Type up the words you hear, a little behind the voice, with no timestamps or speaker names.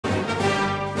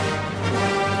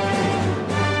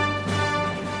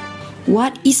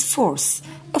What is force?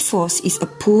 A force is a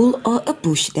pull or a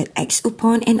push that acts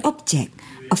upon an object.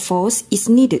 A force is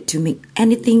needed to make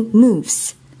anything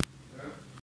moves.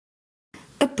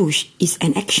 A push is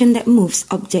an action that moves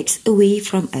objects away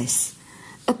from us.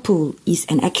 A pull is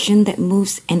an action that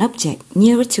moves an object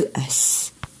nearer to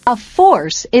us. A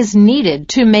force is needed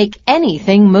to make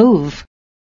anything move.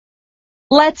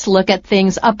 Let's look at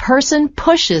things a person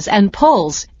pushes and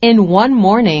pulls in one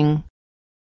morning.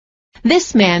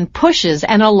 This man pushes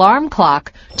an alarm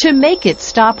clock to make it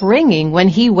stop ringing when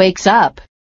he wakes up.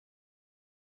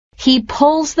 He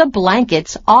pulls the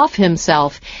blankets off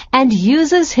himself and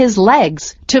uses his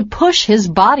legs to push his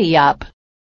body up.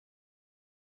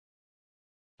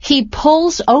 He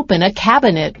pulls open a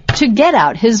cabinet to get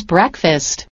out his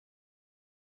breakfast.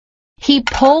 He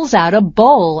pulls out a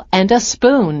bowl and a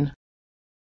spoon.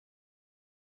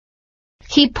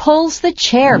 He pulls the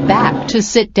chair back to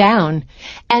sit down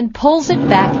and pulls it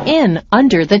back in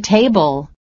under the table.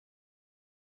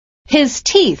 His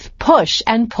teeth push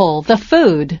and pull the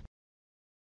food.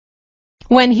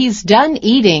 When he's done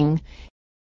eating,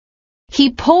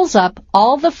 he pulls up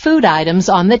all the food items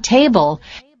on the table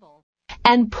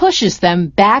and pushes them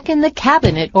back in the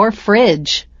cabinet or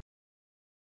fridge.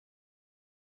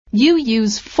 You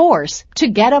use force to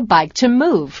get a bike to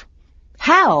move.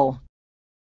 How?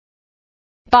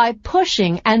 By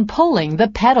pushing and pulling the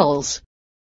pedals.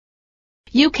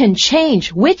 You can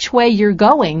change which way you're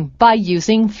going by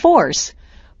using force,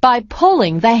 by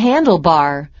pulling the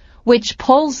handlebar, which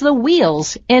pulls the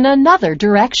wheels in another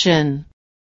direction.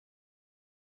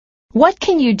 What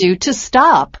can you do to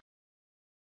stop?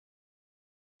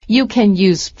 You can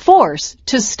use force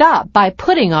to stop by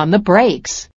putting on the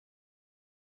brakes.